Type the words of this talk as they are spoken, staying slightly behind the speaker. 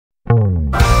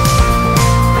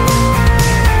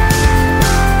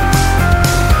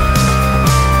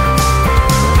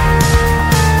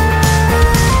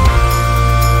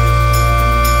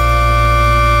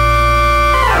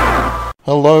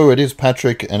Hello, it is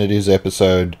Patrick, and it is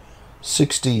episode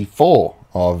 64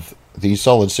 of the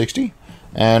Solid 60,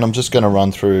 and I'm just going to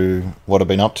run through what I've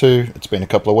been up to. It's been a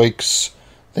couple of weeks.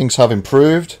 Things have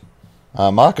improved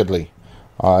markedly.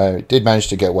 I did manage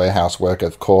to get warehouse work,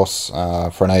 of course,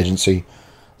 for an agency.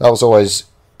 That was always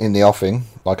in the offing.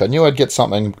 Like, I knew I'd get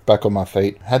something back on my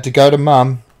feet. Had to go to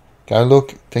Mum. Go,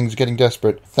 look, things are getting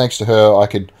desperate. Thanks to her, I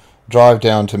could drive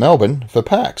down to Melbourne for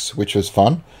PAX, which was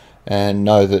fun. And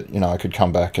know that, I could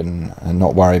come back and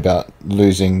not worry about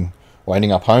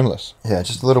ending up homeless. Yeah,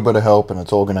 just a little bit of help and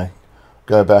it's all going to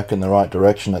go back in the right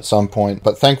direction at some point.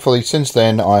 But thankfully, since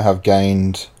then, I have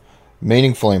gained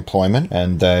meaningful employment,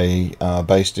 and they are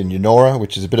based in Eunora,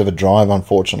 which is a bit of a drive,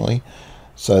 unfortunately.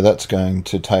 So that's going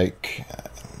to take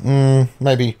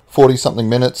maybe 40-something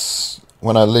minutes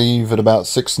when I leave at about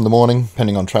 6 in the morning,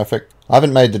 depending on traffic. I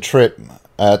haven't made the trip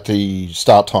at the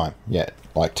start time yet,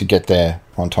 like to get there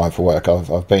on time for work.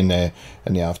 I've been there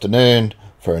in the afternoon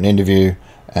for an interview,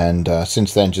 and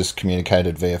since then just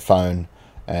communicated via phone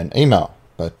and email.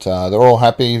 But they're all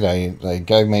happy. They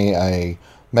gave me a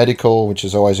medical, which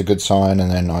is always a good sign, and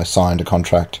then I signed a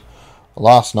contract.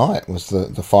 Last night was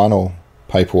the final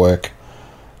paperwork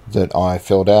that I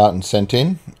filled out and sent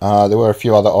in. There were a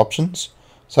few other options,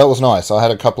 so it was nice. I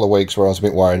had a couple of weeks where I was a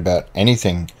bit worried about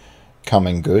anything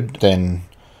coming good. Then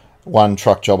one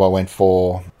truck job I went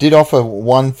for did offer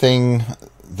one thing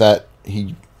that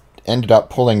he ended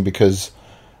up pulling because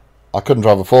I couldn't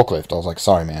drive a forklift. I was like,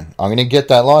 sorry man, I'm going to get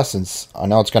that license. I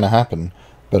know it's going to happen,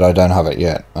 but I don't have it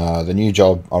yet. The new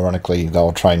job, ironically,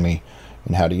 they'll train me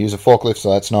in how to use a forklift, so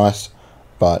that's nice.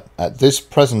 But at this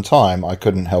present time, I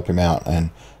couldn't help him out and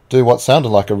do what sounded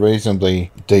like a reasonably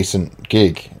decent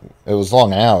gig. It was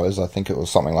long hours. I think it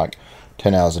was something like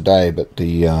 10 hours a day, but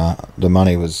the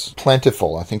money was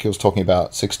plentiful. I think he was talking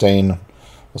about $1,600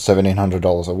 or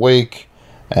 $1,700 a week,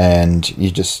 and you're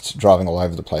just driving all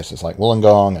over the place. It's like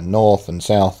Wollongong and north and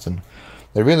south, and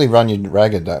they really run you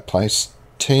ragged, that place.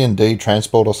 T&D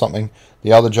Transport or something.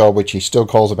 The other job, which he still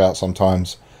calls about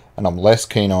sometimes, and I'm less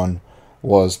keen on,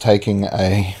 was taking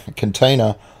a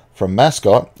container from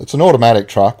Mascot. It's an automatic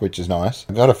truck, which is nice.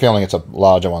 I've got a feeling it's a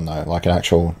larger one though, like an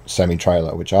actual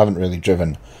semi-trailer, which I haven't really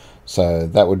driven. So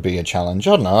that would be a challenge.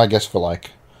 I don't know, I guess for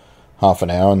like half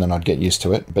an hour, and then I'd get used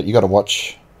to it. But you got to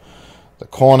watch the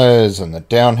corners and the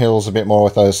downhills a bit more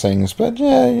with those things. But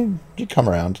yeah, you come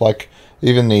around. Like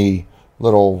even the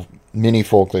little mini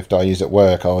forklift I use at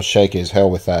work, I was shaky as hell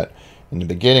with that in the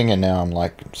beginning, and now I'm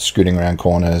like scooting around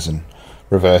corners and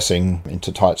reversing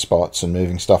into tight spots and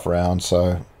moving stuff around.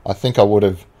 So I think I would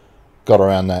have got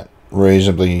around that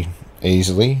reasonably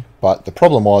easily. But the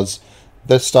problem was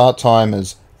the start time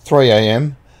is 3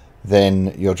 a.m,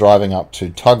 then you're driving up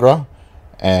to Tuggerah,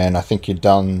 and I think you're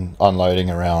done unloading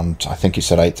around, I think you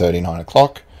said 8:30, 9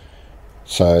 o'clock.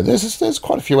 So there's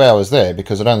quite a few hours there,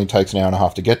 because it only takes an hour and a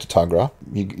half to get to Tuggerah.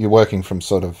 You're working from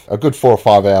sort of a good 4 or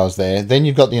 5 hours there. Then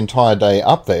you've got the entire day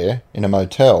up there in a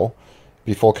motel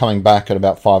before coming back at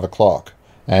about 5 o'clock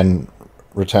and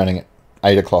returning at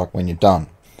 8 o'clock when you're done.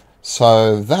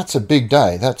 So that's a big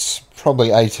day. That's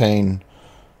probably 18,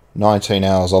 19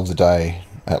 hours of the day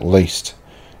at least,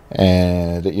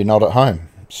 and that you're not at home.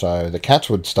 So the cats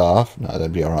would starve. No,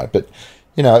 they'd be all right. But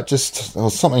there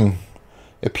was something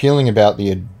appealing about the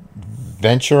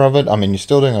adventure of it. I mean, you're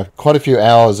still doing quite a few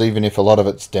hours, even if a lot of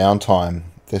it's downtime.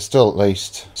 There's still at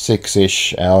least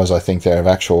 6-ish hours, I think, there of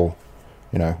actual,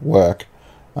 work.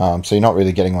 So you're not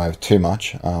really getting away with too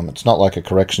much. It's not like a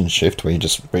corrections shift where you're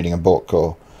just reading a book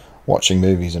or watching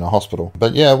movies in a hospital.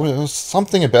 But yeah, it was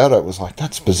something about it was like,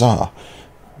 that's bizarre.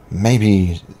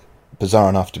 Maybe bizarre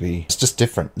enough to be... It's just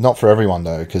different. Not for everyone,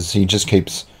 though, because he just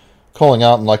keeps calling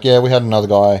out and like, yeah, we had another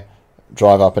guy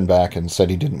drive up and back and said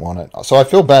he didn't want it. So I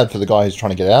feel bad for the guy who's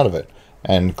trying to get out of it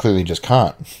and clearly just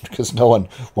can't, because no one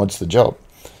wants the job.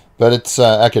 But it's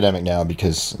academic now,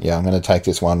 because, yeah, I'm going to take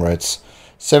this one where it's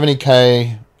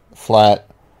 70k flat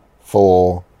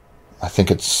for... I think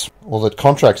it's... Well, the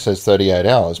contract says 38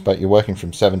 hours, but you're working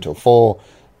from 7 till 4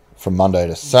 from Monday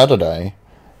to Saturday,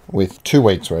 with 2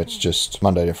 weeks where it's just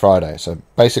Monday to Friday. So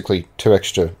basically 2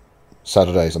 extra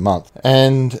Saturdays a month.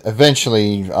 And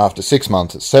eventually, after 6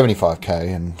 months, it's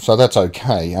 75k, and so that's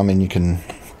okay. I mean, you can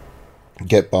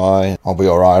get by. I'll be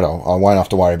alright. I won't have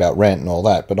to worry about rent and all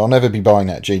that, but I'll never be buying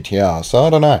that GTR, so I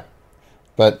don't know.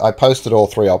 But I posted all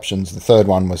 3 options. The third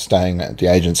one was staying at the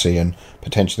agency and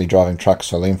potentially driving trucks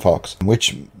for Linfox,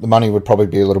 which the money would probably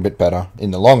be a little bit better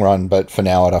in the long run, but for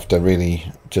now I'd have to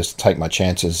really just take my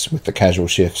chances with the casual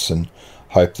shifts and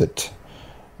hope that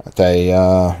they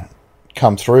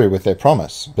come through with their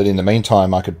promise. But in the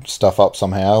meantime, I could stuff up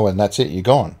somehow and that's it, you're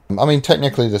gone. I mean,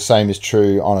 technically the same is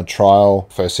true on a trial.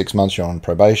 First 6 months you're on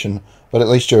probation, but at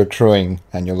least you're accruing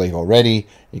annual leave already.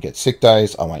 You get sick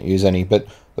days. I won't use any, but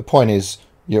the point is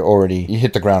you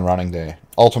hit the ground running there.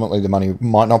 Ultimately the money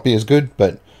might not be as good,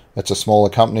 but it's a smaller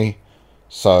company,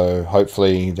 so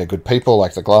hopefully they're good people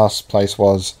like the glass place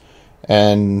was,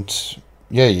 and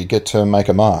yeah, you get to make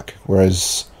a mark.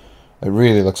 Whereas it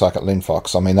really looks like at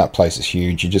Linfox, I mean, that place is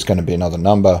huge. You're just going to be another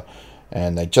number,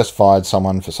 and they just fired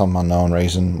someone for some unknown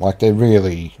reason. Like, they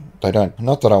don't,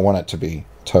 not that I want it to be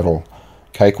total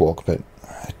cakewalk, but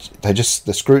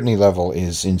the scrutiny level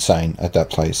is insane at that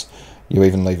place. You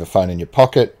even leave a phone in your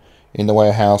pocket in the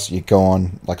warehouse, you're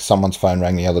gone. Like, someone's phone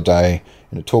rang the other day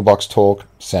in a toolbox talk,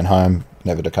 sent home,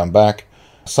 never to come back.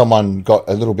 Someone got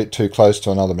a little bit too close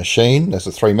to another machine. There's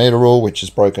a 3-meter rule, which is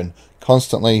broken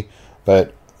constantly,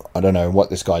 but I don't know what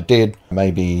this guy did.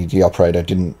 Maybe the operator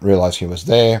didn't realize he was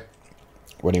there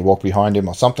when he walked behind him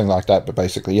or something like that. But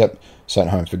basically, yep, sent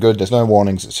home for good. There's no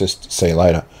warnings. It's just see you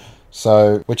later.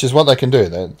 So, which is what they can do.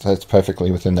 That's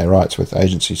perfectly within their rights with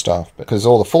agency staff. Because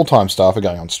all the full-time staff are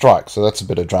going on strike. So that's a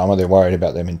bit of drama. They're worried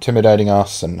about them intimidating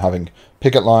us and having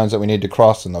picket lines that we need to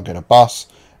cross, and they'll get a bus.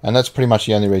 And that's pretty much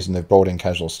the only reason they've brought in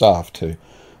casual staff, to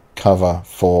cover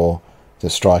for the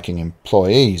striking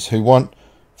employees who want,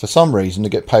 for some reason, to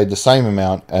get paid the same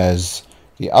amount as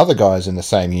the other guys in the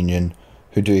same union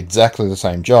who do exactly the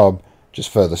same job, just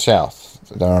further south.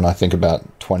 They're on, I think,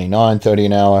 about 29, 30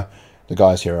 an hour. The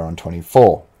guys here are on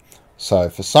 24. So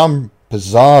for some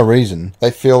bizarre reason, they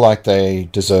feel like they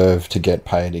deserve to get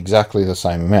paid exactly the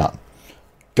same amount.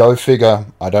 Go figure.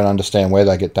 I don't understand where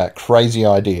they get that crazy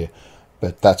idea,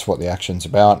 but that's what the action's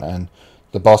about. And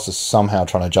the boss is somehow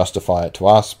trying to justify it to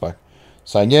us by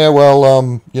saying, yeah,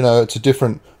 well, it's a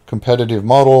different competitive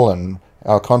model and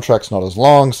our contract's not as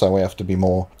long, so we have to be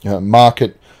more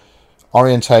market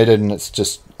orientated, and it's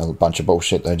just a bunch of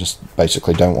bullshit. They just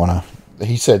basically don't want to.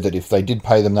 He said that if they did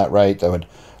pay them that rate, they would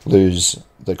lose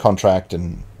the contract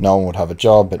and no one would have a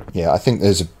job. But yeah, I think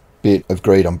there's a bit of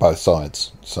greed on both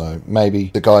sides. So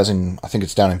maybe the guys I think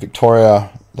it's down in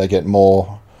Victoria, they get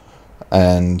more,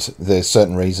 and there's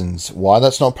certain reasons why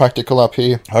that's not practical up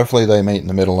here. Hopefully they meet in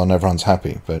the middle and everyone's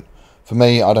happy. But for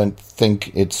me, I don't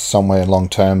think it's somewhere long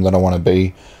term that I want to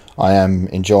be. I am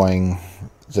enjoying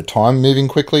the time moving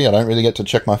quickly. I don't really get to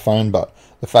check my phone, but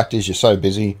the fact is you're so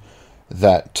busy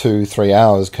that 2-3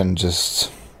 hours can just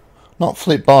not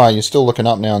flip by. You're still looking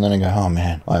up now and then and go, oh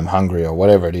man, I'm hungry, or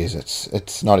whatever it is.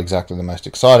 It's not exactly the most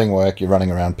exciting work. You're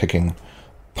running around picking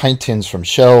paint tins from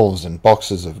shelves and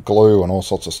boxes of glue and all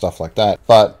sorts of stuff like that.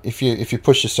 But if you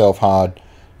push yourself hard,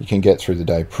 you can get through the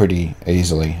day pretty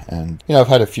easily. And I've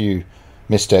had a few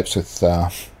missteps with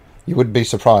you would be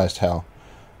surprised how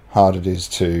hard it is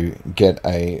to get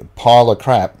a pile of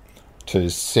crap to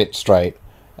sit straight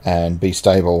and be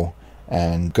stable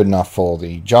and good enough for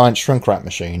the giant shrink wrap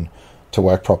machine to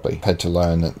work properly. I've had to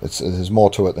learn that there's more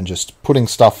to it than just putting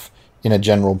stuff in a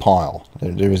general pile.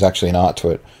 There is actually an art to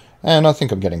it, and I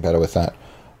think I'm getting better with that.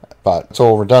 But it's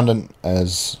all redundant.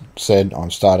 As said,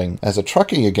 I'm starting as a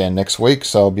truckie again next week,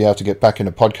 so I'll be able to get back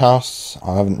into podcasts.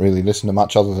 I haven't really listened to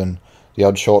much other than the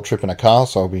odd short trip in a car,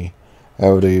 so I'll be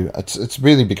able to. It's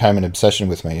really become an obsession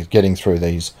with me, getting through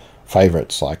these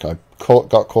favourites. Like, I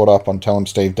got caught up on Tell 'em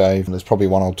Steve Dave, and there's probably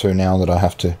one or two now that I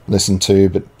have to listen to,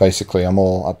 but basically I'm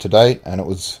all up to date. And it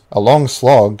was a long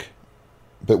slog,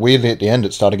 but weirdly at the end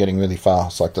it started getting really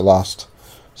fast. Like the last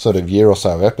sort of year or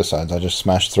so of episodes I just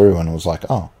smashed through, and it was like,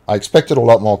 oh, I expected a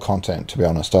lot more content, to be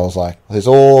honest. I was like, I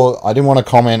didn't want to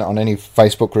comment on any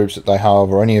Facebook groups that they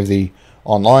have or any of the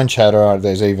online chatter.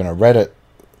 There's even a Reddit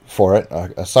for it,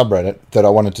 a subreddit that I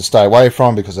wanted to stay away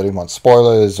from because I didn't want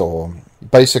spoilers, or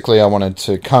basically I wanted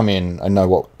to come in and know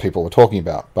what people were talking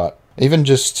about. But even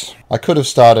just, I could have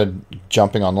started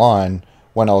jumping online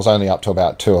when I was only up to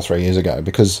about 2 or 3 years ago,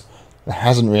 because there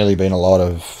hasn't really been a lot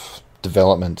of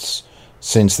developments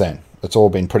since then. It's all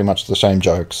been pretty much the same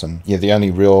jokes. And yeah, the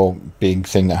only real big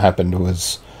thing that happened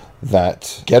was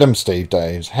that Get 'em Steve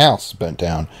Dave's house burnt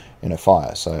down in a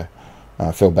fire. So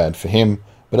I feel bad for him.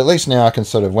 But at least now I can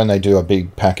sort of, when they do a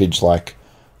big package like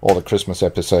all the Christmas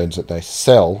episodes that they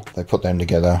sell, they put them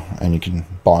together and you can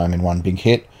buy them in one big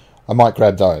hit. I might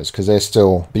grab those because they're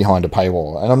still behind a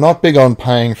paywall. And I'm not big on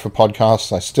paying for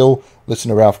podcasts. I still listen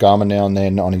to Ralph Garman now and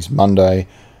then on his Monday.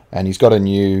 And he's got a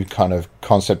new kind of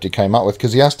concept he came up with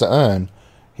because he has to earn.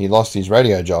 He lost his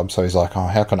radio job, so he's like, oh,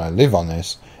 how can I live on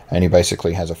this? And he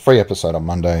basically has a free episode on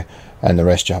Monday and the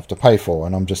rest you have to pay for.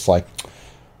 And I'm just like,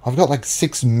 I've got like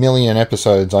 6 million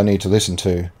episodes I need to listen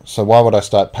to. So why would I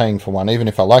start paying for one, even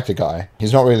if I like the guy?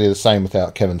 He's not really the same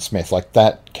without Kevin Smith. Like,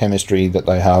 that chemistry that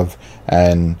they have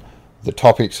and the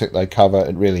topics that they cover,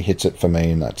 it really hits it for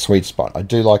me in that sweet spot. I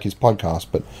do like his podcast,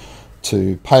 but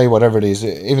to pay whatever it is,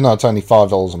 even though it's only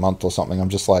 $5 a month or something, I'm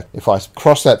just like, if I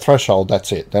cross that threshold,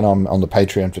 that's it. Then I'm on the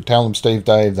Patreon for Tell 'em Steve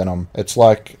Dave. Then it's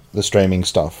like the streaming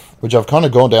stuff, which I've kind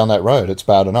of gone down that road. It's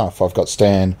bad enough. I've got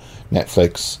Stan,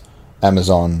 Netflix,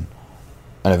 Amazon,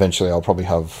 and eventually I'll probably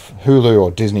have Hulu or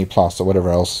Disney Plus or whatever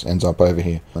else ends up over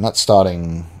here. And that's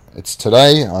starting, it's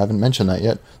today, I haven't mentioned that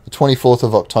yet, the 24th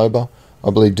of October.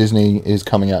 I believe Disney is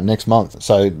coming out next month.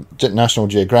 So National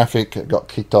Geographic got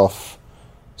kicked off.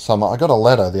 I got a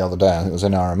letter the other day, I think it was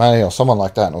NRMA or someone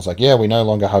like that, and it was like, yeah, we no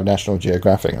longer have National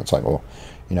Geographic. And it's like, well,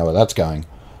 you know where that's going.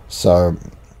 So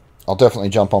I'll definitely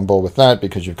jump on board with that,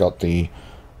 because you've got the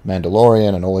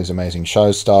Mandalorian and all these amazing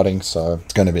shows starting, so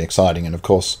it's going to be exciting. And of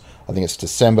course, I think it's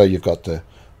December, you've got the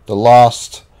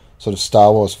last sort of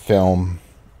Star Wars film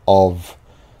of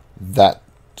that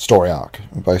story arc,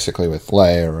 basically, with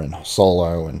Leia and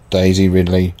Solo and Daisy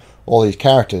Ridley, all these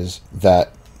characters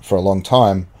that for a long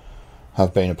time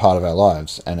have been a part of our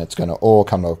lives, and it's going to all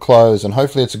come to a close, and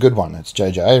hopefully it's a good one. It's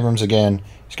J.J. Abrams again.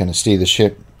 He's going to steer the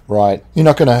ship right. You're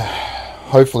not going to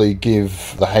hopefully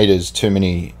give the haters too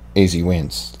many easy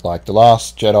wins. Like The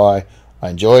Last Jedi, I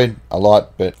enjoyed a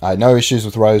lot, but I had no issues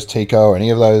with Rose Tico or any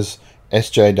of those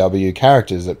SJW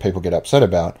characters that people get upset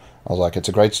about. I was like, it's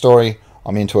a great story.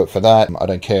 I'm into it for that. I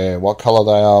don't care what color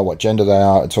they are, what gender they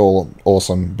are. It's all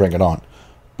awesome. Bring it on.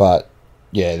 But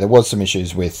yeah, there was some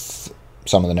issues with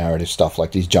some of the narrative stuff,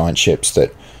 like these giant ships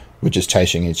that were just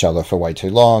chasing each other for way too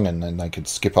long, and then they could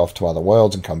skip off to other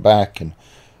worlds and come back, and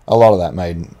a lot of that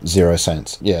made zero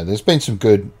sense. Yeah, there's been some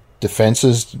good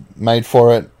defenses made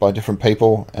for it by different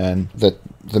people, and that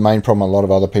the main problem a lot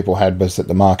of other people had was that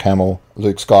the Mark Hamill,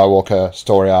 Luke Skywalker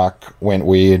story arc went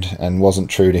weird and wasn't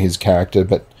true to his character.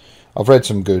 But I've read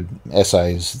some good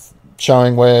essays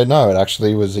showing where, no, it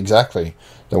actually was exactly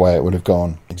the way it would have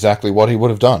gone, exactly what he would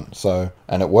have done. So,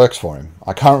 and it works for him.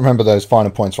 I can't remember those finer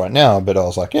points right now, but I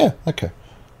was like, yeah, okay,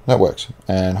 that works.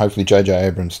 And hopefully J.J.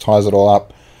 Abrams ties it all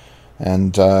up,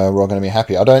 and we're all going to be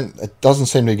happy. It doesn't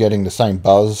seem to be getting the same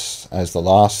buzz as the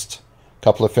last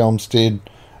couple of films did.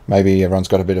 Maybe everyone's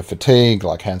got a bit of fatigue,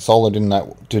 like Han Solo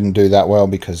didn't do that well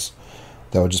because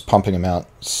they were just pumping him out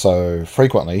so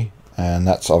frequently, and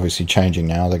that's obviously changing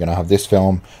now. They're going to have this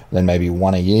film, then maybe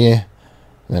one a year,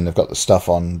 and then they've got the stuff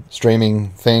on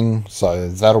streaming thing, so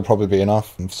that'll probably be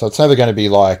enough. So it's never going to be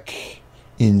like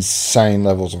insane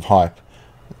levels of hype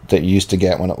that you used to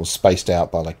get when it was spaced out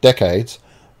by like decades,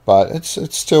 but it's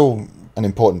still an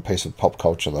important piece of pop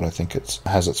culture that I think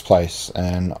has its place,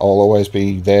 and I'll always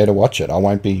be there to watch it. I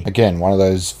won't be, again, one of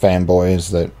those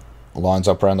fanboys that lines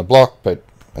up around the block, but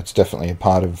it's definitely a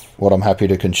part of what I'm happy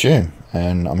to consume,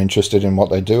 and I'm interested in what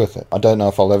they do with it. I don't know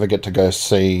if I'll ever get to go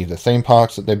see the theme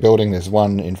parks that they're building. There's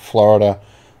one in Florida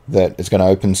that is going to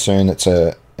open soon. It's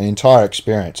an entire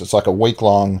experience. It's like a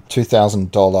week-long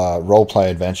 $2,000 role-play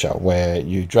adventure where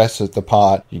you dress as the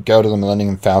part, you go to the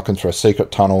Millennium Falcon through a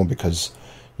secret tunnel, because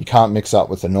you can't mix up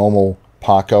with the normal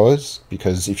park goers,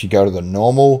 because if you go to the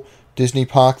normal Disney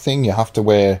park thing,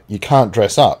 you can't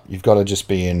dress up. You've got to just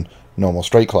be in normal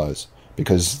street clothes,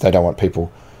 because they don't want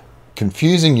people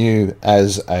confusing you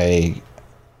as a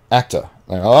actor.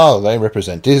 They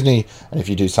represent Disney, and if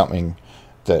you do something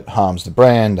that harms the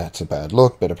brand, that's a bad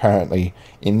look. But apparently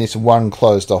in this one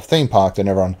closed off theme park,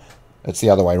 then it's the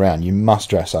other way around. You must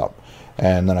dress up.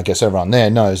 And then I guess everyone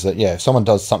there knows that, yeah, if someone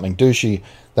does something douchey,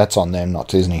 that's on them, not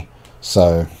Disney.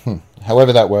 So,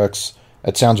 however that works,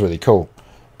 it sounds really cool.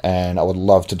 And I would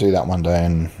love to do that one day,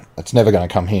 and it's never going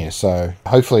to come here. So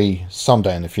hopefully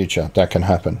someday in the future that can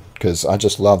happen, because I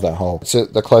just love that it's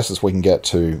the closest we can get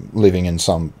to living in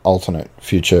some alternate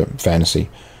future fantasy.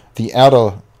 The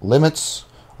Outer Limits,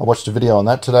 I watched a video on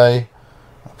that today.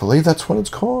 I believe that's what it's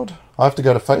called. I have to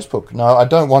go to Facebook. No, I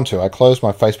don't want to. I closed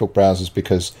my Facebook browsers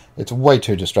because it's way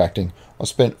too distracting. I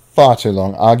spent far too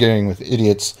long arguing with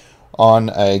idiots on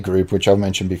a group which I've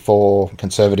mentioned before,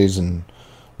 Conservatives and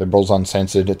Liberals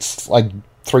Uncensored. It's like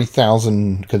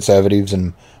 3,000 conservatives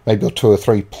and maybe 2 or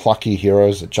 3 plucky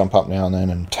heroes that jump up now and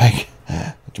then and take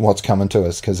what's coming to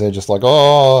us, because they're just like,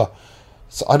 oh.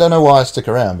 So I don't know why I stick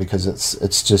around, because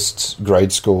it's just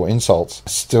grade school insults.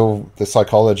 Still, the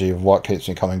psychology of what keeps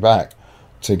me coming back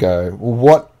to go,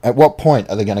 well, at what point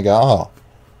are they going to go, oh,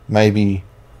 maybe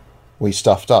we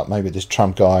stuffed up, maybe this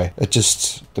Trump guy. It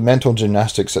just, the mental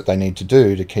gymnastics that they need to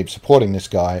do to keep supporting this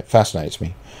guy fascinates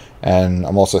me. And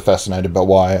I'm also fascinated by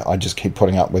why I just keep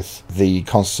putting up with the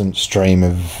constant stream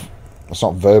of it's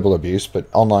not verbal abuse, but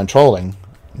online trolling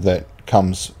that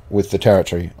comes with the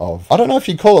territory of, I don't know if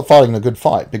you'd call it fighting a good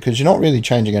fight, because you're not really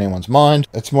changing anyone's mind.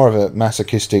 It's more of a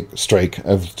masochistic streak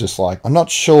of just like, I'm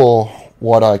not sure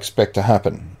what I expect to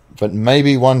happen, but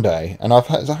maybe one day, and I've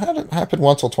had it happen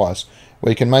once or twice,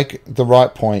 where you can make the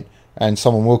right point and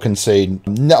someone will concede.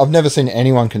 I've never seen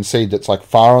anyone concede that's like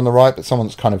far on the right, but someone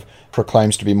that's kind of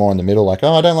proclaims to be more in the middle, like,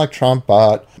 oh, I don't like Trump,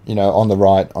 but, you know, on the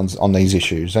right on these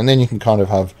issues. And then you can kind of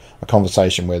have a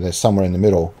conversation where there's somewhere in the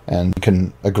middle and you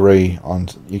can agree on,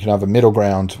 you can have a middle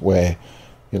ground where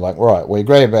you're like, all right, we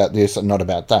agree about this and not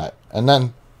about that. And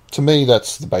then, to me,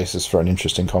 that's the basis for an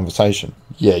interesting conversation.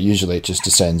 Yeah, usually it just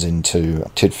descends into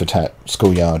tit-for-tat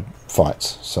schoolyard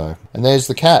fights. So, and there's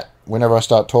the cat. Whenever I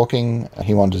start talking,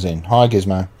 he wanders in. Hi,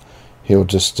 Gizmo. He'll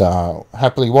just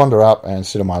happily wander up and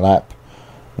sit on my lap,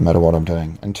 no matter what I'm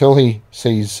doing, until he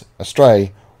sees a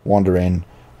stray wander in,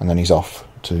 and then he's off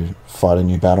to fight a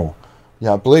new battle.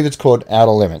 Yeah, I believe it's called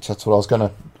Outer Limits. That's what I was going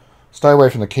to... Stay away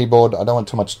from the keyboard. I don't want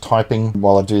too much typing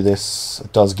while I do this.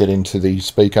 It does get into the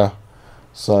speaker.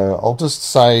 So I'll just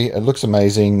say it looks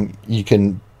amazing. You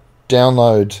can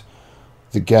download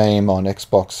the game on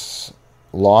Xbox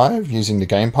Live using the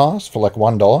Game Pass for like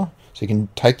 $1. So you can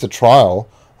take the trial,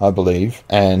 I believe,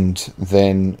 and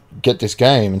then get this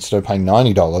game instead of paying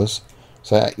 $90.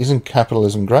 So isn't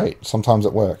capitalism great? Sometimes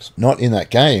it works. Not in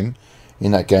that game.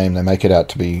 In that game, they make it out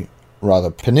to be rather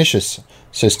pernicious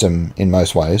system in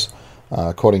most ways,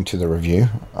 according to the review.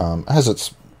 It has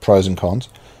its pros and cons,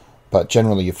 but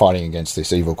generally you're fighting against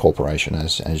this evil corporation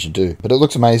as you do. But it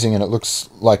looks amazing, and it looks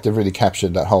like they've really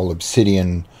captured that whole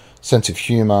Obsidian sense of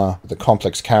humour, the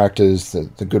complex characters,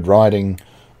 the good writing,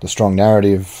 the strong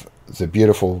narrative, the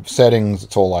beautiful settings.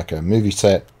 It's all like a movie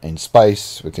set in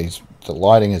space with these. The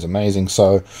lighting is amazing.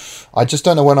 So I just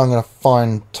don't know when I'm going to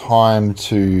find time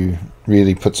to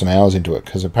really put some hours into it,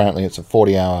 because apparently it's a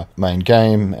 40-hour main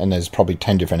game and there's probably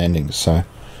 10 different endings. So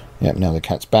yeah, now the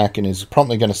cat's back and is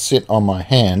promptly going to sit on my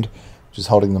hand, which is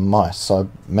holding the mouse. So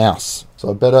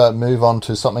I better move on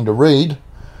to something to read,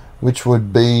 which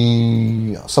would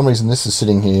be, for some reason this is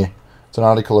sitting here. It's an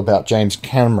article about James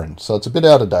Cameron. So it's a bit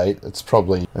out of date. It's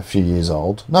probably a few years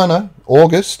old. No,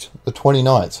 August the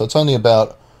 29th. So it's only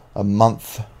about a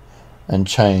month and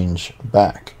change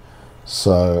back.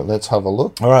 So let's have a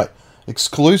look. All right.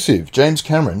 Exclusive. James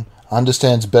Cameron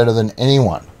understands better than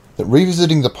anyone that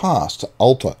revisiting the past to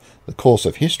alter the course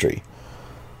of history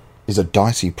is a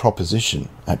dicey proposition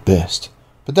at best.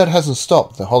 But that hasn't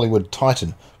stopped the Hollywood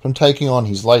titan from taking on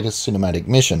his latest cinematic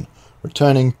mission,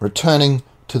 returning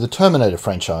to the Terminator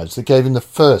franchise that gave him the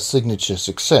first signature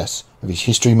success of his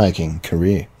history-making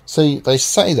career. See, they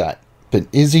say that, but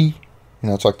is he? You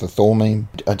know, it's like the Thor meme.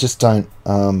 I just don't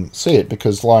see it,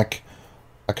 because like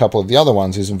a couple of the other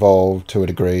ones, he's involved to a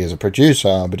degree as a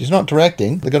producer, but he's not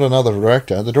directing. They've got another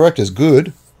director. The director's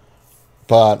good,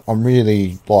 but I'm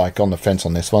really like on the fence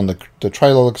on this one. The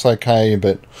trailer looks okay,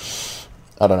 but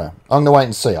I don't know. I'm going to wait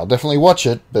and see. I'll definitely watch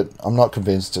it, but I'm not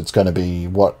convinced it's going to be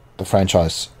what the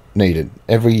franchise needed.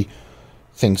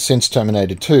 Everything since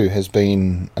Terminator 2 has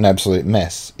been an absolute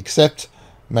mess, except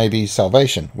maybe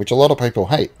Salvation, which a lot of people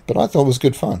hate, but I thought was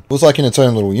good fun. It was like in its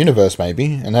own little universe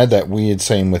maybe, and had that weird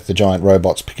scene with the giant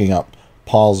robots picking up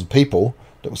piles of people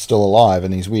that were still alive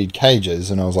in these weird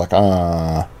cages, and I was like,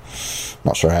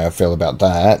 not sure how I feel about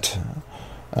that.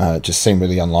 It just seemed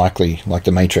really unlikely, like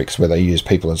the Matrix where they use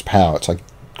people as power. It's like,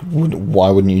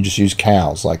 why wouldn't you just use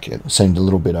cows? Like, it seemed a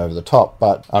little bit over the top,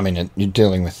 but I mean, you're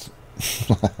dealing with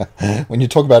when you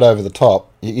talk about over the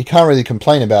top, you can't really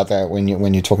complain about that when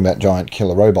you're talking about giant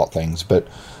killer robot things, but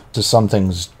just some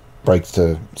things break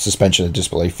the suspension of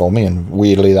disbelief for me, and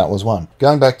weirdly that was one.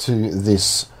 Going back to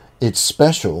this, it's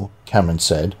special, Cameron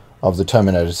said, of the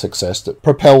Terminator success that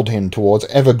propelled him towards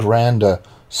ever grander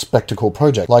spectacle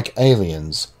projects like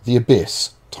Aliens, The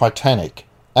Abyss, Titanic,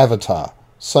 Avatar,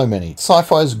 so many.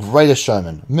 Sci-fi's Greatest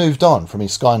Showman moved on from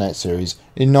his Skynet series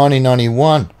in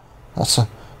 1991.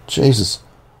 Jesus,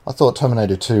 I thought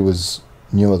Terminator 2 was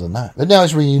newer than that. But now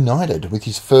he's reunited with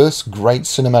his first great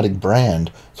cinematic brand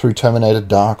through Terminator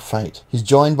Dark Fate. He's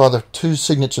joined by the two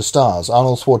signature stars,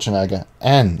 Arnold Schwarzenegger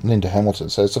and Linda Hamilton.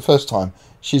 So it's the first time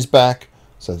she's back,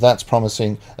 so that's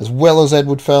promising, as well as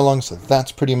Edward Furlong, so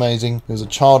that's pretty amazing. He was a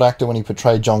child actor when he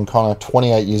portrayed John Connor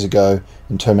 28 years ago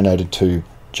in Terminator 2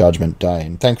 Judgment Day.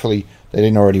 And thankfully, they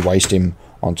didn't already waste him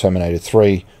on Terminator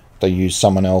 3. They used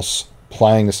someone else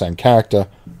playing the same character,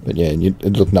 but yeah,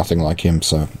 it looked nothing like him,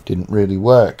 so it didn't really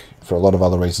work for a lot of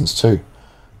other reasons too.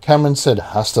 Cameron said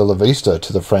hasta la vista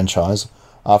to the franchise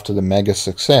after the mega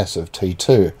success of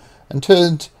T2 and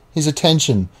turned his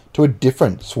attention to a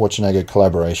different Schwarzenegger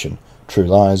collaboration, True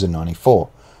Lies in '94,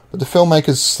 but the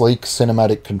filmmaker's sleek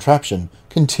cinematic contraption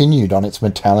continued on its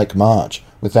metallic march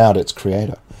without its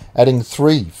creator, adding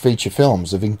 3 feature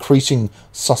films of increasing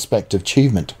suspect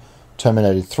achievement: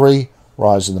 Terminator 3,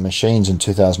 Rise of the Machines in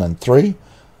 2003,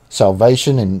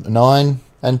 Salvation in 9,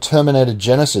 and Terminator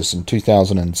Genisys in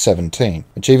 2017,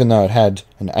 which, even though it had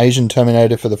an Asian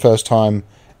Terminator for the first time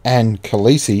and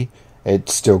Khaleesi, it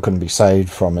still couldn't be saved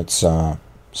from its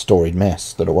storied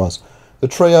mess that it was. The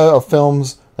trio of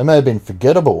films, they may have been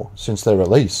forgettable since their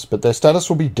release, but their status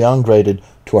will be downgraded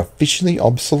to officially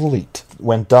obsolete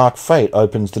when Dark Fate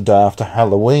opens the day after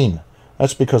Halloween.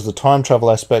 That's because the time travel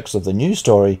aspects of the new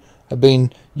story have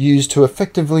been used to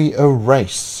effectively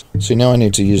erase. See, now I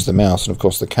need to use the mouse, and of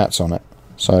course the cat's on it.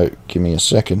 So, give me a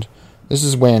second. This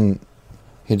is when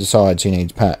he decides he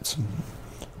needs pats.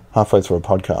 Halfway through a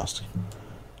podcast.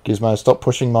 Gizmo, stop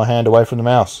pushing my hand away from the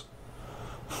mouse.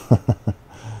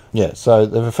 Yeah, so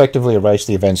they've effectively erased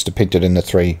the events depicted in the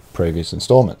 3 previous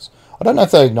installments. I don't know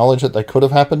if they acknowledge that they could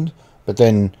have happened, but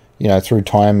then, through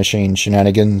time machine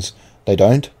shenanigans, they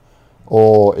don't.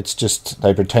 Or it's just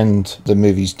they pretend the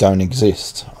movies don't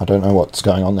exist. I don't know what's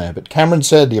going on there. But Cameron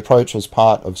said the approach was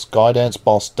part of Skydance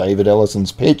boss David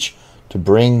Ellison's pitch to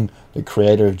bring the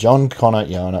creator of John Connor,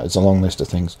 it's a long list of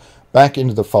things, back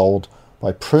into the fold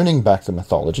by pruning back the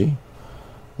mythology.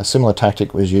 A similar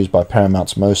tactic was used by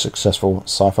Paramount's most successful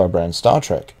sci-fi brand Star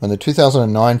Trek, when the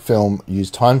 2009 film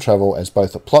used time travel as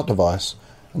both a plot device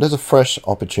and as a fresh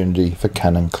opportunity for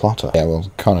canon clutter. Yeah, well,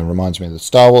 it kind of reminds me of the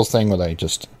Star Wars thing where they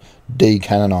just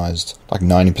decanonized like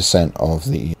 90% of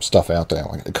the stuff out there,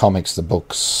 like the comics, the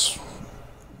books.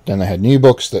 Then they had new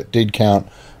books that did count,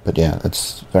 but yeah,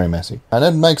 it's very messy. And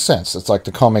it makes sense. It's like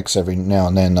the comics, every now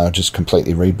and then they'll just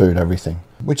completely reboot everything,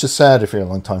 which is sad if you're a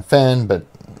long-time fan, but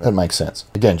it makes sense.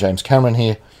 Again, James Cameron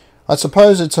here. I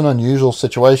suppose it's an unusual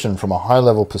situation from a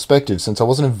high-level perspective since I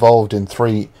wasn't involved in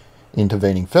 3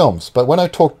 intervening films, but when I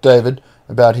talked to David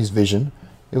about his vision,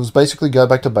 it was basically go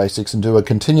back to basics and do a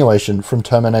continuation from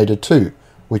Terminator 2,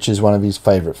 which is one of his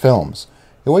favourite films.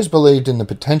 He always believed in the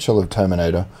potential of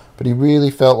Terminator, but he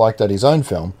really felt like that his own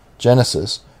film,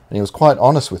 Genisys, and he was quite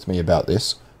honest with me about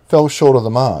this, fell short of the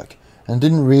mark, and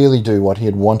didn't really do what he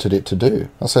had wanted it to do.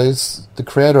 I say, it's the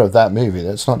creator of that movie,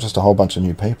 it's not just a whole bunch of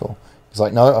new people. He's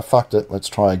like, no, I fucked it, let's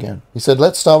try again. He said,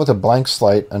 let's start with a blank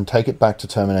slate and take it back to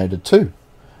Terminator 2.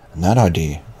 And that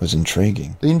idea was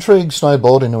intriguing. The intrigue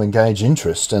snowballed into engaged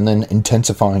interest and then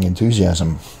intensifying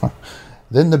enthusiasm.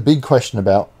 Then the big question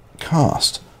about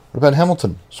cast. What about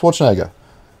Hamilton, Schwarzenegger?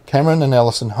 Cameron and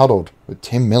Ellison huddled with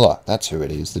Tim Miller. That's who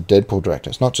it is, the Deadpool director.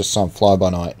 It's not just some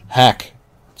fly-by-night hack.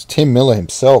 It's Tim Miller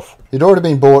himself. He'd already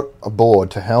been brought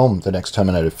aboard to helm the next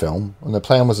Terminator film, and the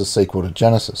plan was a sequel to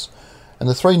Genisys. And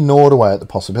the 3 gnawed away at the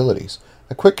possibilities.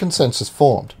 A quick consensus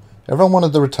formed. Everyone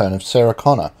wanted the return of Sarah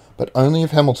Connor, but only if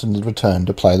Hamilton had returned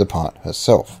to play the part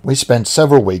herself. We spent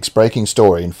several weeks breaking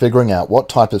story and figuring out what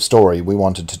type of story we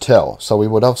wanted to tell, so we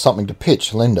would have something to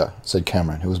pitch Linda, said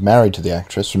Cameron, who was married to the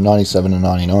actress from 97 to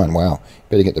 99. Wow,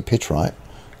 better get the pitch right,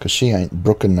 because she ain't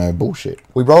brooking no bullshit.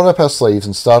 We rolled up our sleeves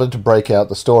and started to break out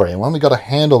the story, and when we got a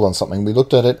handle on something, we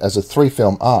looked at it as a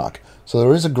 3-film arc, so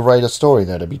there is a greater story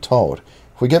there to be told.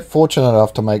 If we get fortunate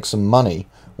enough to make some money,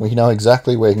 we know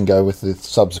exactly where we can go with the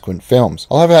subsequent films.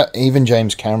 I love how even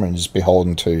James Cameron is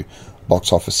beholden to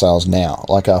box office sales now.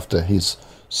 Like after his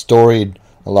storied,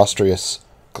 illustrious,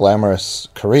 glamorous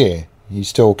career, he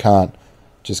still can't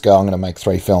just go, I'm going to make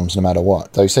 3 films no matter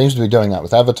what. Though he seems to be doing that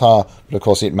with Avatar, but of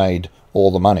course it made all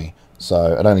the money.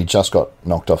 So it only just got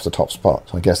knocked off the top spot.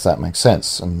 So I guess that makes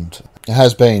sense. And it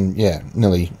has been,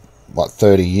 nearly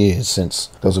 30 years since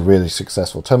there was a really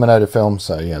successful Terminator film,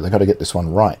 so yeah, they've got to get this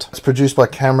one right. It's produced by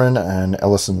Cameron and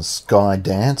Ellison's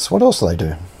Skydance. What else do they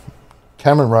do?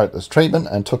 Cameron wrote this treatment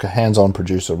and took a hands-on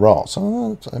producer role,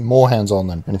 so more hands-on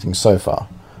than anything so far.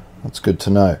 That's good to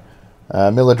know.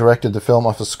 Miller directed the film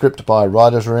off a script by a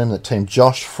writer's room that teamed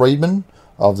Josh Friedman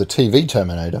of the TV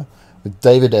Terminator with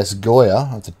David S.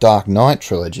 Goyer of the Dark Knight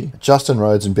trilogy, Justin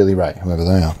Rhodes and Billy Ray, whoever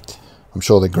they are. I'm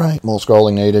sure they're great. More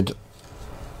scrolling needed.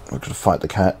 We're going to fight the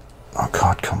cat. Oh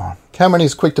God, come on. Cameron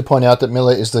is quick to point out that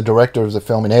Miller is the director of the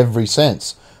film in every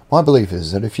sense. My belief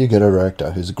is that if you get a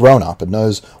director who's grown up and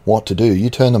knows what to do, you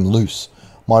turn them loose.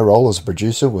 My role as a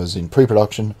producer was in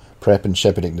pre-production, prep and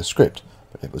shepherding the script.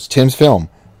 But it was Tim's film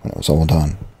when it was all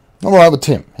done. I'm alright with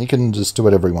Tim. He can just do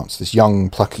whatever he wants. This young,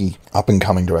 plucky,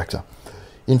 up-and-coming director.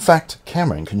 In fact,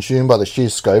 Cameron, consumed by the sheer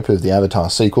scope of the Avatar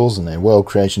sequels and their world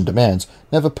creation demands,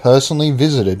 never personally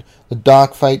visited the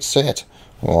Dark Fate set.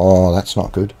 Oh, that's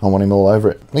not good. I want him all over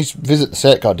it. At least visit the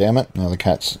set, goddammit. Now the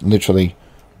cat's literally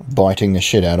biting the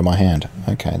shit out of my hand.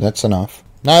 Okay, that's enough.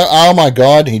 No, oh my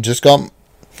God, he just got...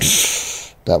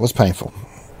 That was painful.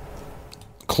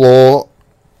 Claw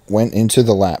went into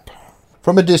the lap.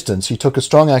 From a distance, he took a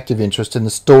strong active interest in the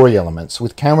story elements.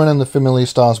 With Cameron and the familiar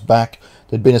stars back,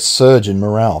 there'd been a surge in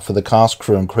morale for the cast,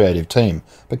 crew and creative team.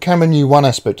 But Cameron knew one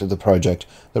aspect of the project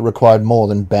that required more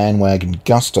than bandwagon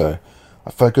gusto.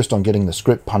 I focused on getting the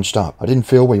script punched up. I didn't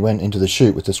feel we went into the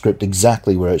shoot with the script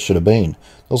exactly where it should have been.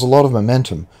 There was a lot of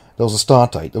momentum. There was a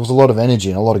start date. There was a lot of energy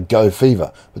and a lot of go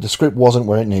fever. But the script wasn't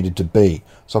where it needed to be.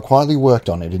 So I quietly worked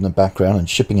on it in the background and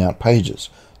shipping out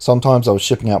pages. Sometimes I was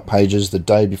shipping out pages the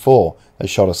day before they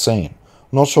shot a scene.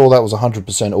 I'm not sure that was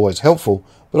 100% always helpful,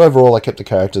 but overall I kept the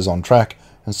characters on track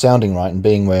and sounding right and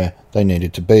being where they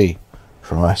needed to be.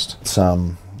 Christ. It's,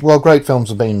 well, great films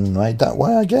have been made that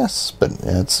way, I guess, but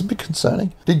yeah, it's a bit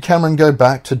concerning. Did Cameron go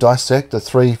back to dissect the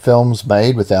 3 films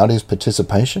made without his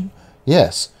participation?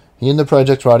 Yes. He and the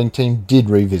project writing team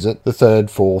did revisit the 3rd,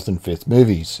 4th and 5th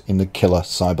movies in the Killer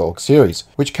Cyborg series,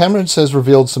 which Cameron says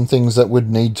revealed some things that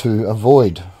would need to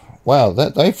avoid. Wow,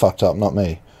 they fucked up, not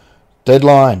me.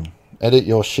 Deadline. Edit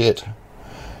your shit.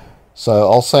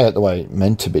 So I'll say it the way it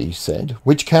meant to be said,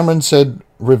 which Cameron said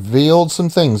revealed some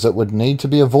things that would need to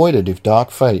be avoided if Dark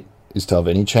Fate is to have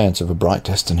any chance of a bright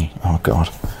destiny. Oh God.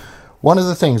 One of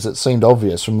the things that seemed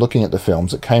obvious from looking at the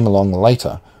films that came along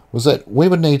later was that we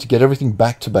would need to get everything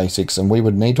back to basics and we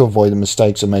would need to avoid the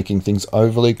mistakes of making things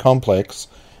overly complex,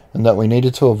 and that we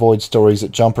needed to avoid stories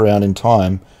that jump around in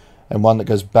time and one that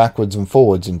goes backwards and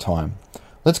forwards in time.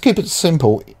 Let's keep it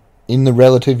simple in the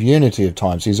relative unity of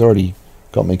time. So he's already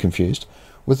got me confused.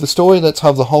 With the story, let's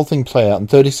have the whole thing play out in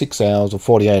 36 hours or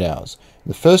 48 hours. In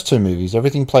the first 2 movies,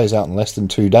 everything plays out in less than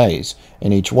 2 days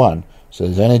in each one, so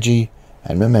there's energy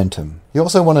and momentum. He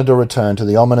also wanted to return to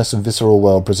the ominous and visceral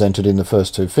world presented in the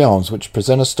first 2 films, which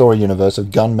present a story universe of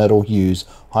gunmetal hues,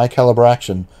 high-caliber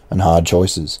action, and hard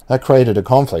choices. That created a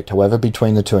conflict, however,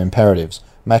 between the 2 imperatives,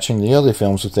 matching the early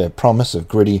films with their promise of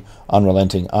gritty,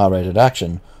 unrelenting R-rated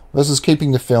action, versus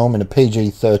keeping the film in a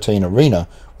PG-13 arena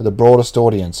where the broadest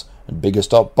audience and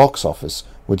biggest box office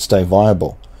would stay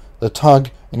viable. The tug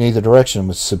in either direction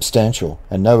was substantial,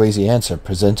 and no easy answer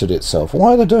presented itself.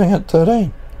 Why are they doing it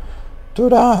 13? Do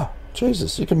it R.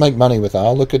 Jesus, you can make money with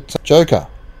R. Look at Joker.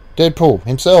 Deadpool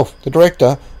himself, the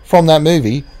director from that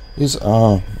movie, is...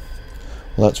 well,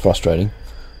 that's frustrating.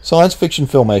 Science fiction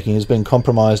filmmaking has been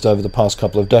compromised over the past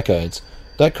couple of decades.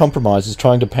 That compromise is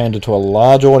trying to pander to a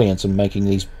large audience and making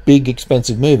these big,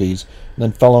 expensive movies, and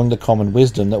then following the common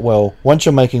wisdom that, well, once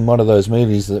you're making one of those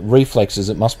movies that reflexes,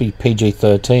 it must be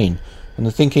PG-13. And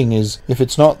the thinking is, if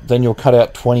it's not, then you'll cut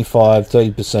out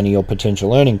 25-30% of your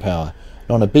potential earning power.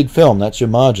 And on a big film, that's your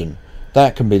margin.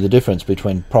 That can be the difference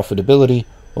between profitability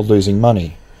or losing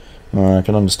money. I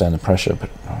can understand the pressure, but...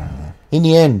 In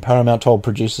the end, Paramount told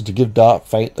producers to give Dark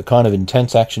Fate the kind of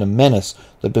intense action and menace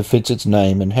that befits its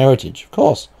name and heritage. Of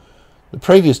course, the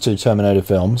previous 2 Terminator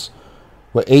films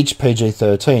were each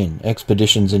PG-13,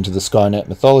 expeditions into the Skynet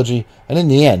mythology, and in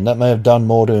the end, that may have done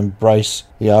more to embrace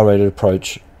the R-rated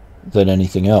approach than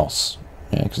anything else.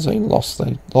 Yeah, because they lost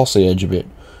the edge a bit.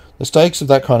 The stakes of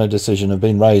that kind of decision have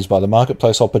been raised by the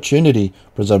marketplace opportunity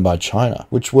presented by China,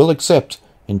 which will accept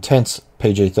intense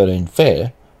PG-13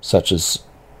 fare, such as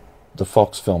the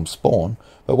Fox film Spawn,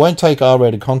 but won't take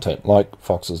R-rated content like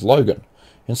Fox's Logan.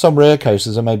 In some rare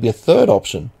cases, there may be a third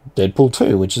option, Deadpool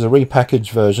 2, which is a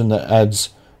repackaged version that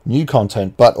adds new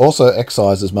content but also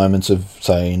excises moments of,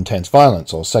 say, intense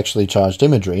violence or sexually charged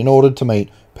imagery in order to meet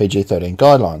PG-13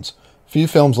 guidelines. Few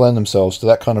films lend themselves to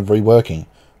that kind of reworking,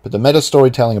 but the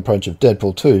meta-storytelling approach of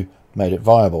Deadpool 2 made it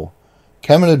viable.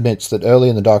 Cameron admits that early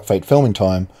in the Dark Fate filming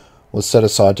time was set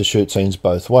aside to shoot scenes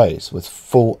both ways, with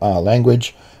full R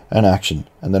language and action,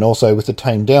 and then also with the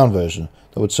tamed down version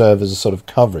that would serve as a sort of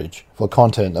coverage for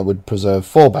content that would preserve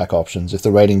fallback options if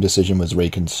the rating decision was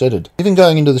reconsidered. Even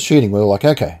going into the shooting, we were like,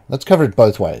 okay, let's cover it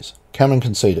both ways. Cameron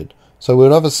conceded. So we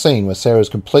would have a scene where Sarah is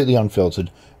completely unfiltered,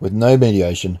 with no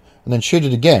mediation, and then shoot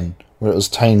it again where it was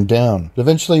tamed down. But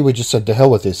eventually we just said, to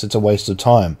hell with this, it's a waste of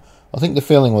time. I think the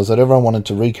feeling was that everyone wanted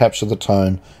to recapture the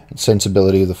tone and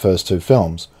sensibility of the first 2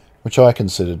 films, which I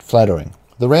considered flattering.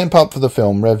 The ramp-up for the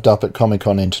film revved up at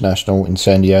Comic-Con International in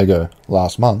San Diego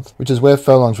last month, which is where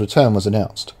Furlong's return was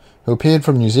announced, who appeared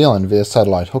from New Zealand via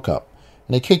satellite hookup,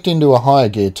 and he kicked into a higher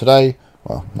gear today,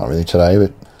 well, not really today,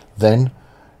 but then,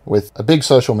 with a big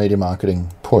social media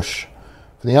marketing push.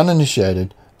 For the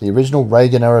uninitiated, the original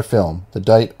Reagan-era film, the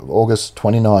date of August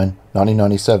 29,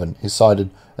 1997, is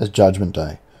cited as Judgment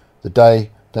Day, the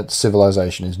day that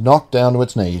civilization is knocked down to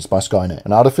its knees by Skynet.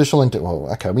 An artificial well,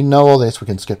 okay, we know all this, we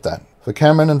can skip that. For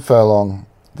Cameron and Furlong,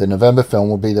 the November film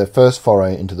will be their first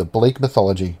foray into the bleak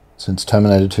mythology since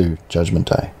Terminator 2 Judgment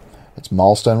Day. Its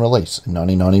milestone release in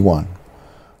 1991.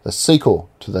 The sequel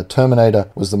to The Terminator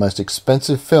was the most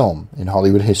expensive film in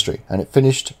Hollywood history, and it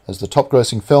finished as the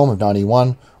top-grossing film of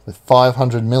 91 with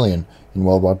 $500 million in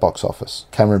worldwide box office.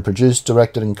 Cameron produced,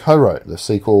 directed, and co-wrote the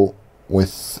sequel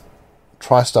with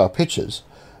TriStar Pictures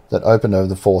that opened over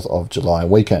the 4th of July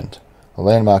weekend. The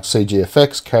landmark CG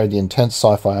effects carried the intense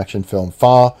sci-fi action film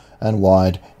far and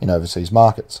wide in overseas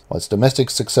markets, while its domestic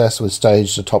success was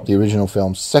staged atop the original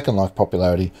film's second life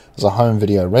popularity as a home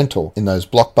video rental in those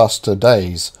blockbuster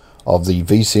days of the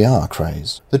VCR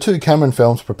craze. The two Cameron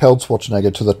films propelled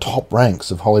Schwarzenegger to the top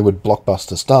ranks of Hollywood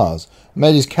blockbuster stars and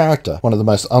made his character one of the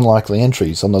most unlikely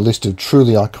entries on the list of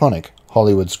truly iconic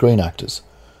Hollywood screen actors.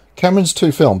 Cameron's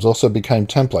two films also became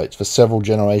templates for several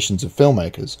generations of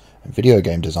filmmakers and video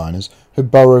game designers who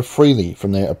borrow freely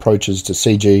from their approaches to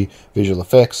CG, visual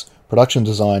effects, production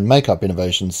design, makeup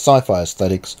innovations, sci-fi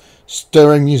aesthetics,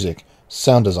 stirring music,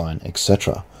 sound design,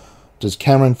 etc. Does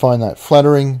Cameron find that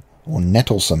flattering or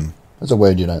nettlesome? That's a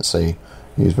word you don't see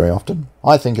used very often.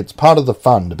 I think it's part of the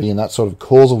fun to be in that sort of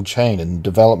causal chain in the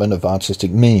development of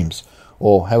artistic memes,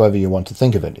 or however you want to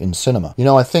think of it, in cinema. You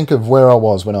know, I think of where I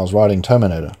was when I was writing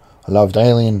Terminator. I loved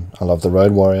Alien, I loved The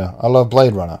Road Warrior, I loved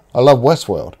Blade Runner, I loved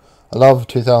Westworld, I loved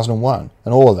 2001,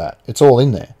 and all of that. It's all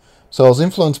in there. So I was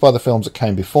influenced by the films that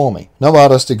came before me. No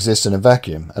artist exists in a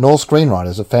vacuum, and all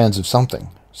screenwriters are fans of something.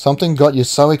 Something got you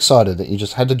so excited that you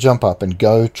just had to jump up and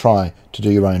go try to do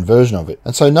your own version of it.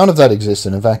 And so none of that exists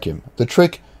in a vacuum. The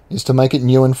trick is to make it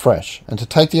new and fresh, and to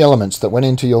take the elements that went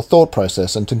into your thought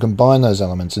process and to combine those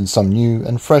elements in some new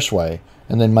and fresh way,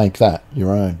 and then make that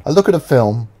your own. I look at a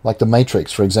film like The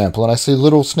Matrix, for example, and I see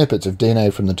little snippets of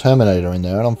DNA from the Terminator in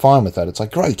there, and I'm fine with that. It's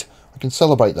like, great, I can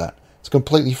celebrate that. It's a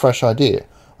completely fresh idea.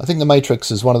 I think The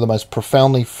Matrix is one of the most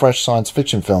profoundly fresh science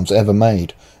fiction films ever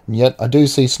made, and yet I do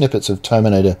see snippets of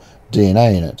Terminator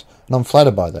DNA in it, and I'm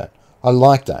flattered by that. I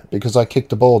like that, because I kicked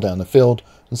the ball down the field,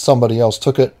 and somebody else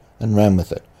took it and ran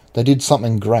with it. They did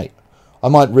something great. I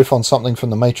might riff on something from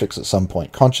The Matrix at some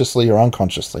point, consciously or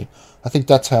unconsciously. I think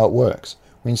that's how it works.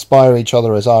 We inspire each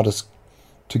other as artists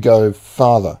to go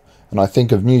farther, and I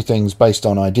think of new things based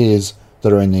on ideas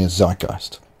that are in the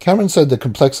zeitgeist. Cameron said the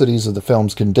complexities of the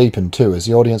films can deepen too as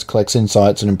the audience collects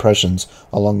insights and impressions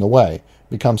along the way,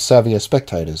 become savvier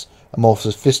spectators, and more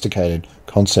sophisticated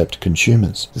concept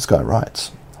consumers. This guy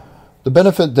writes, "The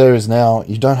benefit there is now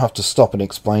you don't have to stop and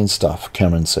explain stuff,"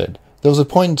 Cameron said. "There was a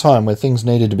point in time where things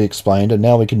needed to be explained, and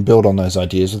now we can build on those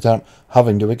ideas without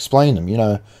having to explain them. You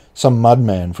know, some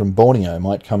mudman from Borneo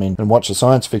might come in and watch a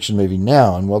science fiction movie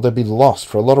now, and well, they'd be lost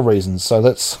for a lot of reasons, so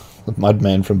that's the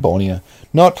mudman from Borneo.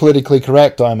 Not politically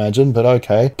correct, I imagine, but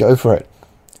okay, go for it.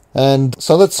 And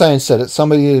so let's say instead it's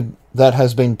somebody that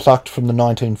has been plucked from the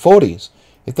 1940s.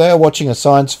 If they are watching a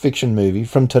science fiction movie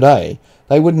from today,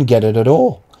 they wouldn't get it at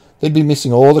all. They'd be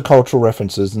missing all the cultural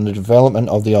references and the development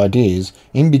of the ideas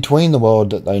in between the world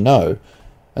that they know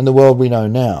and the world we know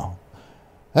now.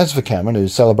 As for Cameron, who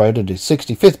celebrated his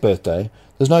 65th birthday,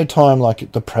 there's no time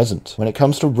like the present when it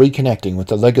comes to reconnecting with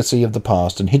the legacy of the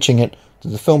past and hitching it to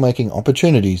the filmmaking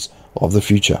opportunities of the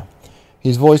future.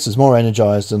 His voice is more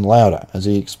energized and louder as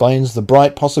he explains the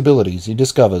bright possibilities he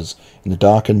discovers in the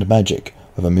darkened magic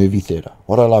of a movie theatre.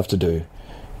 What I love to do,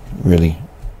 really,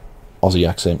 Aussie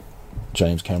accent,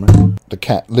 James Cameron. The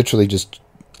cat literally just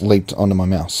leaped onto my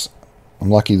mouse. I'm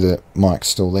lucky the mic's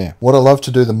still there. What I love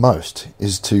to do the most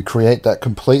is to create that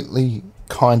completely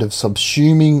kind of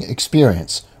subsuming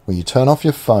experience where you turn off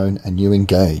your phone and you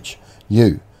engage.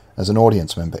 You, as an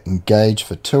audience member, engage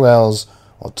for 2 hours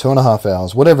or 2.5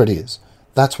 hours, whatever it is.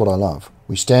 That's what I love.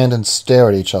 We stand and stare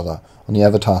at each other on the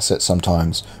Avatar set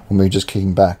sometimes when we're just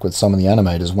kicking back with some of the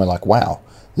animators and we're like, wow,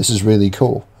 this is really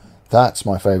cool. That's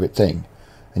my favourite thing.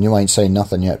 And you ain't seen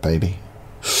nothing yet, baby.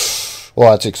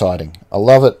 Well, it's exciting. I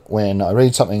love it when I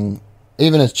read something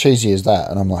even as cheesy as that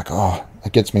and I'm like, oh,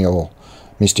 it gets me all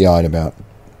misty-eyed about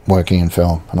working in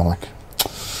film. And I'm like,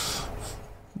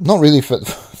 not really for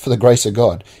the grace of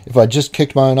God. If I just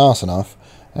kicked my own ass enough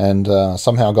and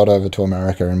somehow got over to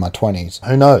America in my 20s,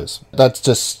 who knows? That's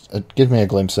just, it gives me a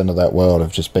glimpse into that world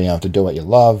of just being able to do what you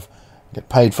love, get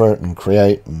paid for it and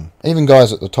create. And even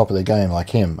guys at the top of their game like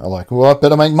him are like, well, I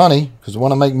better make money because I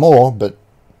want to make more, but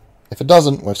if it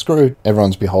doesn't, we're screwed.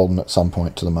 Everyone's beholden at some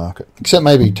point to the market. Except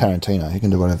maybe Tarantino. He can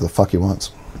do whatever the fuck he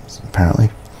wants, apparently.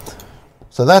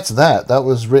 So that's that. That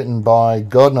was written by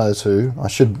God knows who. I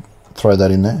should throw that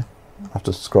in there. I have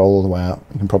to scroll all the way out.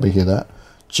 You can probably hear that.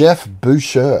 Jeff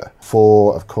Boucher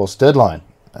for, of course, Deadline.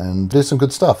 And do some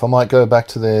good stuff. I might go back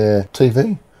to their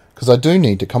TV because I do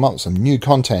need to come up with some new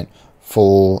content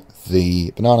for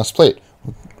the Banana Split.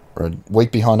 We're a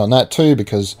week behind on that too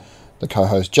because the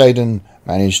co-host Jaden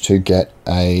managed to get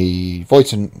not a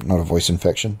voice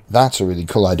infection. That's a really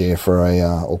cool idea for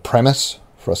or premise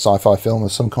for a sci-fi film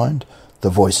of some kind. The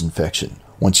voice infection.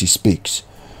 Once he speaks,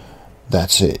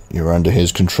 that's it. You're under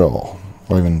his control.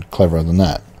 Or even cleverer than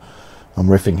that. I'm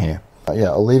riffing here.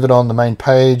 I'll leave it on the main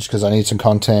page because I need some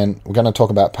content. We're going to talk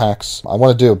about PAX. I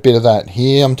want to do a bit of that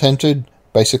here, I'm tempted.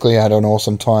 Basically, I had an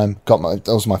awesome time. That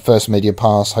was my first media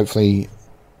pass. Hopefully,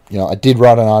 I did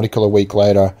write an article a week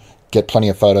later, get plenty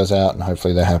of photos out, and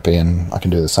hopefully they're happy and I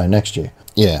can do the same next year.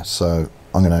 So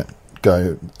I'm going to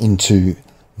go into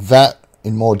that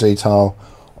in more detail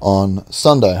on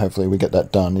Sunday. Hopefully we get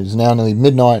that done. It is now nearly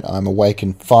midnight. I'm awake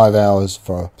in 5 hours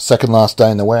for a second last day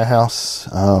in the warehouse.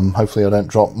 Hopefully I don't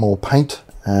drop more paint.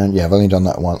 And I've only done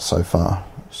that once so far.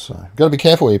 So you've got to be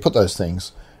careful where you put those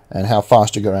things and how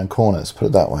fast you go around corners, put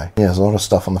it that way. There's a lot of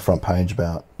stuff on the front page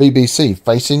about BBC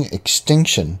facing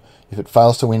extinction if it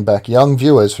fails to win back young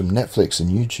viewers from Netflix and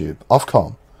YouTube.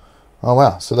 Ofcom. Oh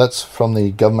wow, so that's from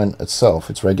the government itself,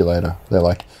 its regulator. They're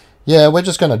like, we're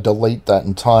just going to delete that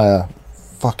entire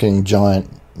fucking giant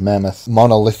mammoth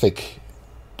monolithic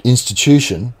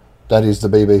institution that is the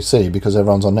BBC because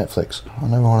everyone's on Netflix. I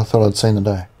never would have thought I'd seen the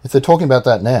day. If they're talking about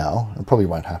that now, it probably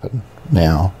won't happen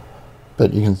now,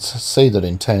 but you can see that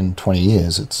in 10, 20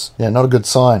 years it's not a good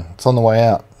sign. It's on the way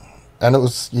out. And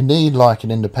you need like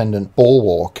an independent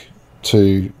bulwark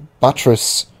to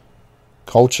buttress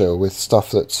culture with stuff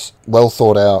that's well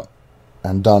thought out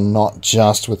and done not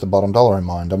just with the bottom dollar in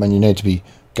mind. I mean, you need to be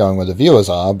going where the viewers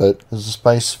are, but there's a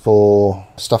space for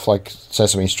stuff like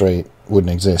Sesame Street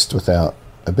wouldn't exist without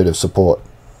a bit of support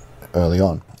early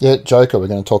on. Joker, we're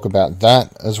going to talk about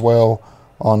that as well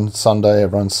on Sunday.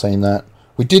 Everyone's seen that.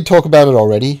 We did talk about it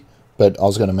already, but I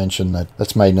was going to mention that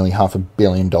that's made nearly $500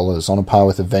 million on a par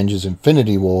with Avengers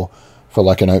Infinity War for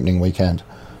like an opening weekend.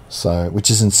 So, which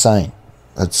is insane.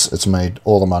 It's made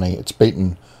all the money. It's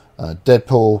beaten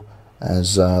Deadpool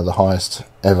as the highest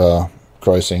ever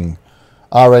grossing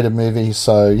R-rated movie.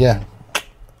 So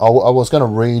I was going to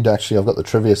read, actually I've got the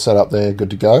trivia set up there, good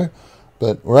to go,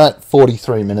 but we're at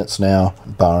 43 minutes now,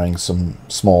 barring some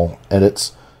small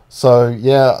edits. So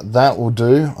that will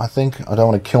do. I think I don't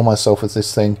want to kill myself with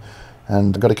this thing,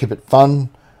 and I've got to keep it fun,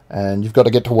 and you've got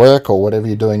to get to work or whatever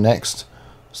you're doing next.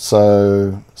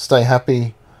 So stay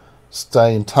happy,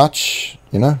 stay in touch.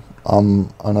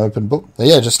 I'm an open book. But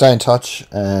just stay in touch,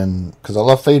 and because I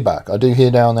love feedback. I do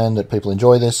hear now and then that people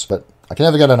enjoy this, but I can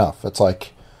never get enough. It's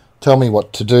like, tell me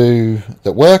what to do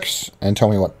that works and tell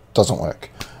me what doesn't work.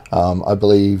 I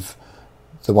believe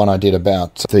the one I did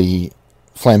about the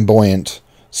flamboyant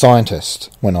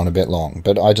scientist went on a bit long,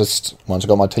 but once I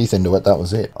got my teeth into it, that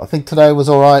was it. I think today was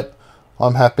alright.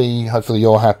 I'm happy. Hopefully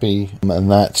you're happy. And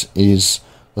that is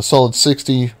the Solid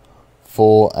 60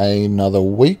 for another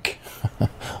week.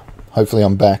 Hopefully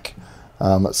I'm back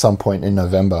at some point in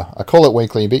November. I call it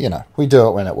weekly, but we do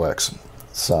it when it works.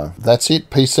 So that's it.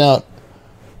 Peace out.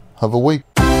 Have a week.